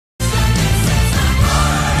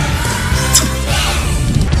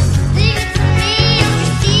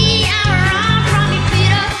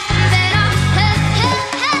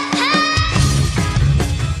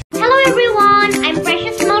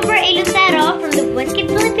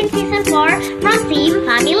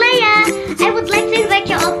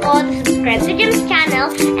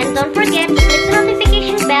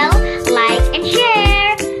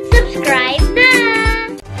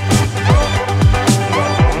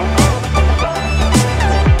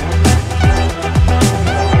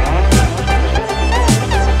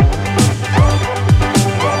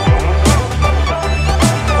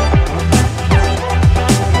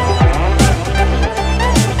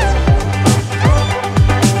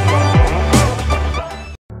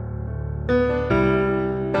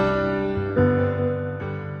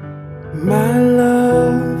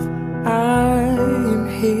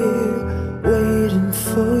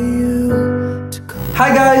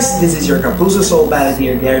guys, this is your Kapuso Soul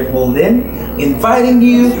Balladeer 𝗣𝗟𝗘𝗦𝗘 inviting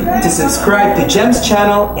you to subscribe to Ghiemz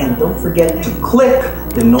channel and don't forget to click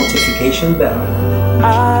the notification bell.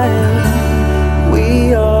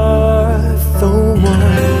 We are the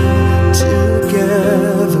one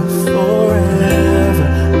together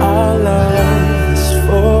forever. Our love is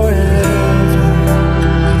forever.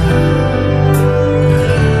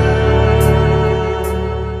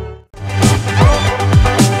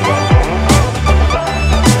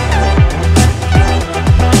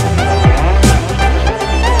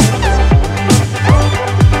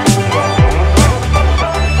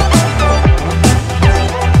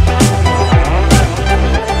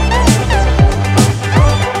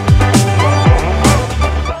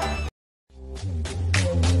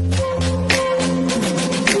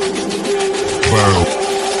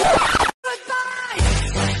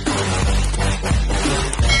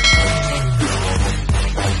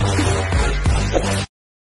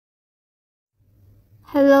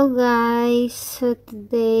 Hello guys, so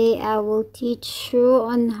today I will teach you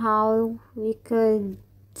on how we could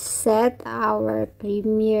set our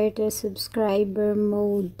Premiere to subscriber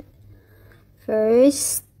mode.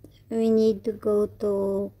 First, we need to go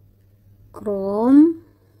to Chrome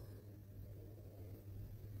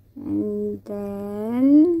and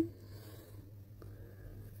then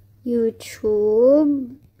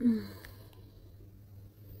YouTube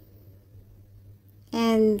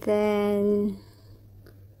and then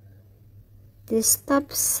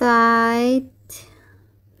desktop site.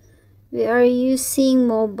 We are using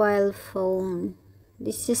mobile phone.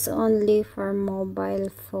 This is only for mobile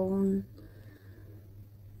phone.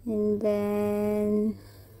 And then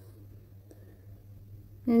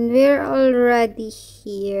when we're already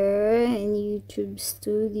here in YouTube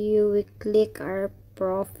Studio, we click our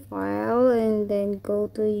profile and then go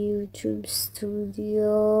to YouTube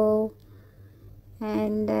Studio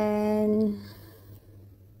and then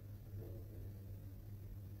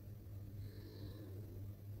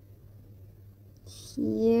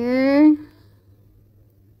here.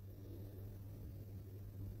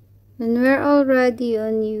 When we're already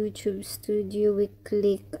on YouTube Studio, we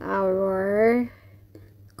click our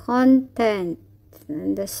content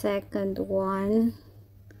and the second one,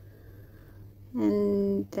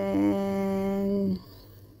 and then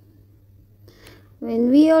when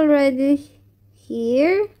we already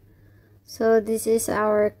here, so this is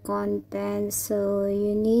our content, so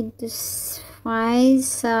you need to find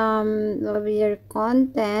some of your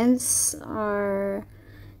contents or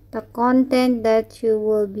the content that you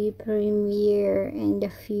will be premiere in the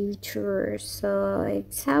future. So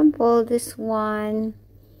example, this one,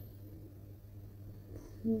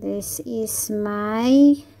 this is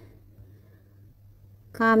my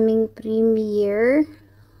coming premiere.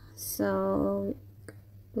 So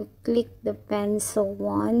we click the pencil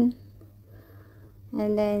one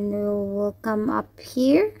and then we will come up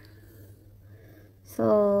here.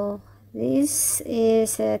 So this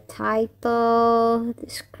is a title,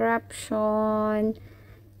 description,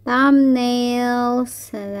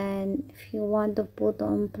 thumbnails, and then if you want to put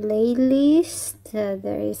on playlist,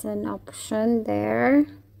 there is an option there.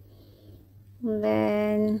 And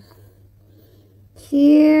then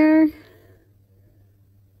here,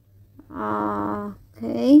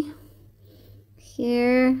 okay,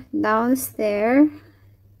 here downstairs,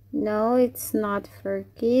 no, it's not for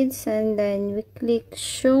kids, and then we click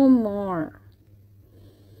show more.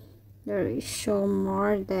 There is show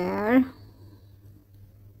more there,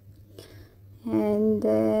 and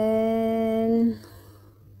then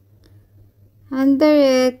under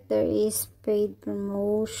it there is paid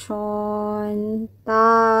promotion,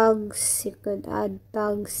 tags. You could add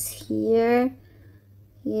tags here,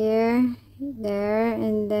 here, there,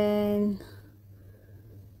 and then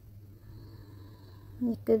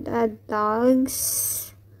you could add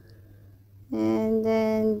tags. And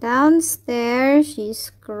then downstairs you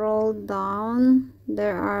scroll down,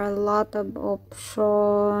 there are a lot of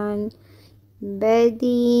options,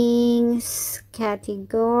 beddings,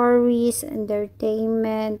 categories,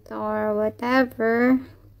 entertainment, or whatever.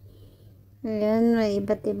 Ayan, may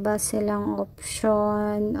iba't iba silang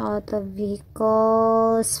option, auto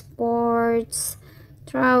vehicles, sports,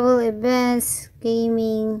 travel, events,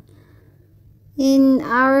 gaming. In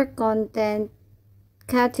our content,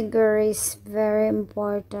 category is very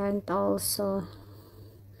important also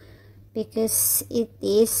because it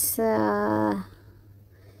is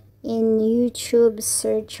in YouTube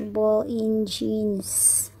searchable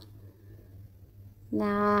engines.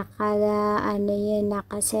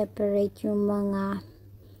 Naka-separate yung mga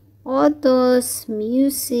autos,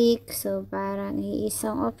 music. So parang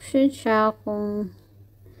isang option siya kung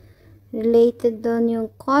related on yung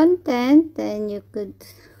content, then you could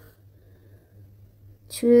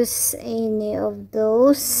choose any of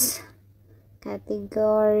those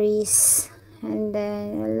categories, and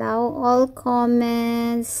then allow all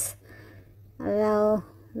comments, allow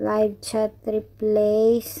live chat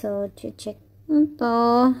replay. So check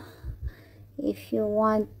ito if you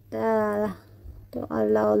want to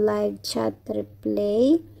allow live chat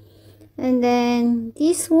replay. And then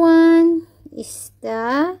this one is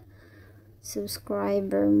the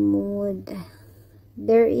subscriber mode.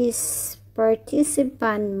 There is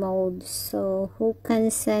participant mode, so who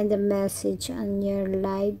can send a message on your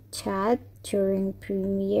live chat during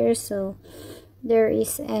premiere. So there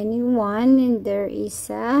is anyone, and there is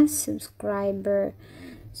a subscriber.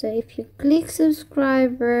 So if you click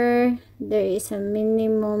subscriber, there is a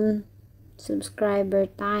minimum subscriber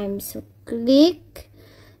time. So click,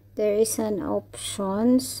 there is an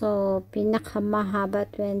option. So pinakamahaba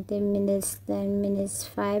 20 minutes, 10 minutes,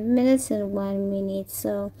 5 minutes, and 1 minute.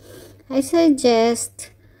 So I suggest,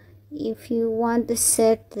 if you want to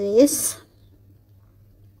set this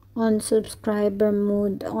on subscriber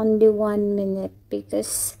mode, only 1 minute,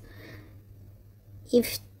 because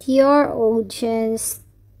if your audience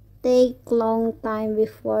take long time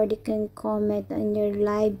before they can comment on your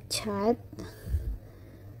live chat,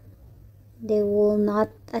 they will not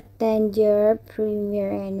attend your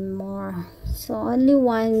premiere anymore. So only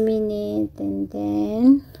 1 minute, and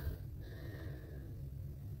then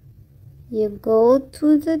you go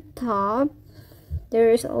to the top.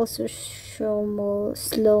 There is also slow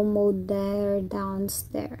mode there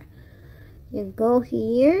downstairs. You go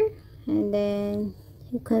here, and then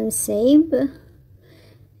you can save,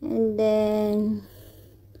 and then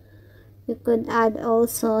you could add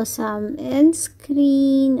also some end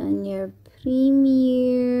screen on your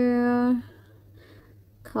premiere,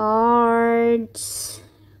 cards,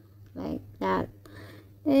 like that.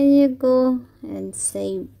 Then you go and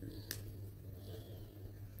save,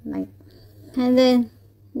 and then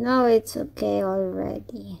now it's okay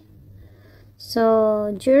already.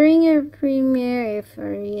 So during your premiere, if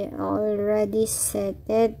you already set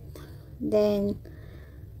it, then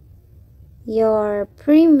your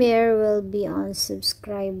premiere will be on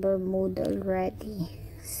subscriber mode already.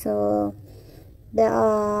 So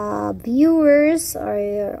the viewers or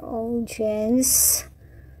your audience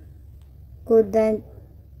couldn't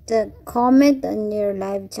comment on your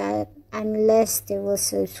live chat unless they will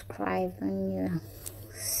subscribe on you.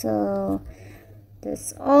 So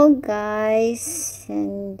that's all, guys.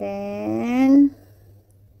 And then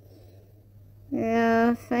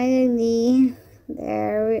finally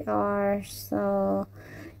there we are. So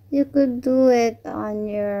you could do it on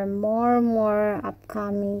your more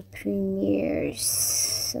upcoming premieres.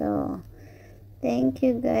 So thank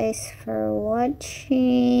you guys for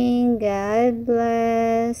watching. God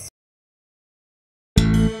bless.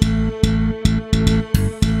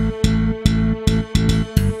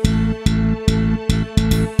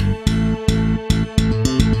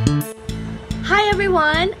 Hi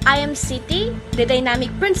everyone, I am City, the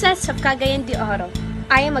dynamic princess of Cagayan de Oro.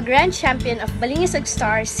 I am a grand champion of Balingisag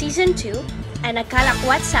Star Season 2 and a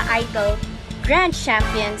Kalakwat sa Idol Grand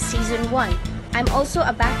Champion Season 1. I'm also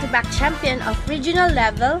a back-to-back champion of regional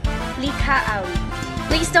level 𝗬𝗨𝗕𝗏𝗏.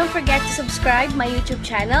 Please don't forget to subscribe my YouTube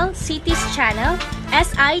channel, City's channel,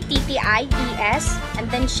 𝗧𝗛𝗘𝗘𝗦𝗍,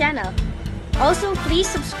 and then channel. Also, please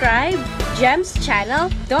subscribe Ghiemz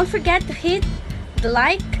channel. Don't forget to hit the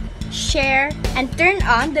like, share, and turn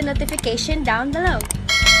on the notification down below.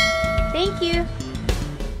 Thank you.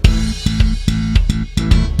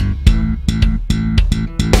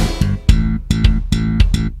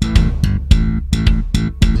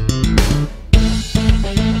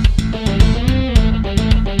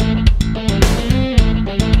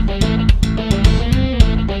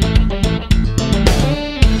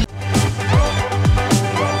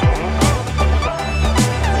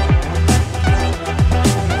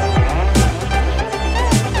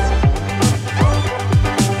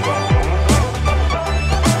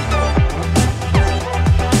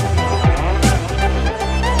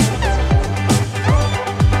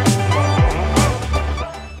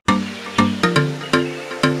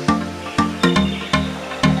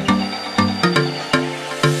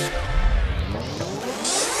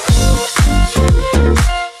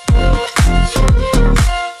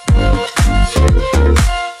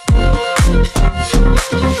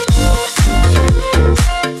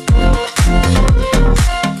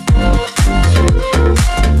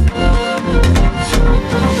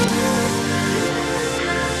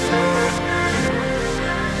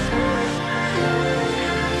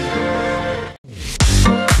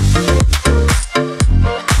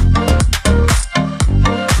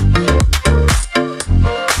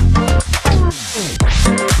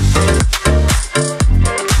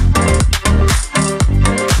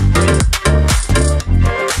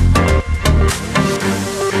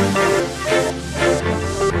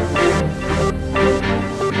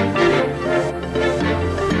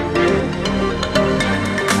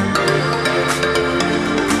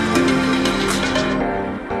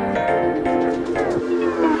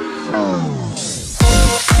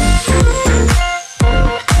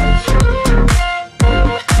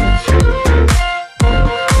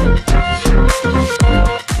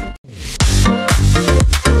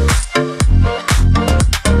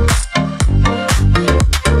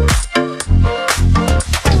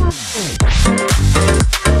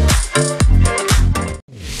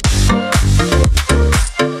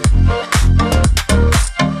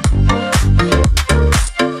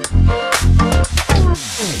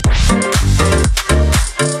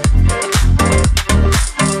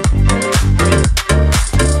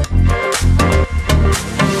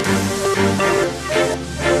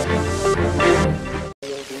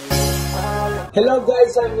 Hello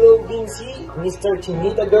guys, I'm Ghiemz, Mr.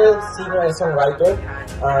 Chinita Girl, singer and songwriter.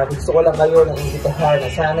 Gusto ko lang kayo na imbitahan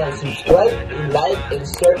na sana i-subscribe, i-like, and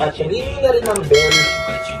share at ringin na rin ang bell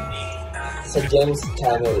sa Ghiemz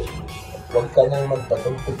channel. Huwag ka nang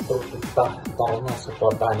magpatugtog-tugtog pa. Tara na,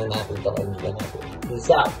 supportahan na natin ito kaibigan natin.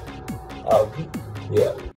 Peace out.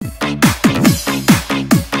 Yeah.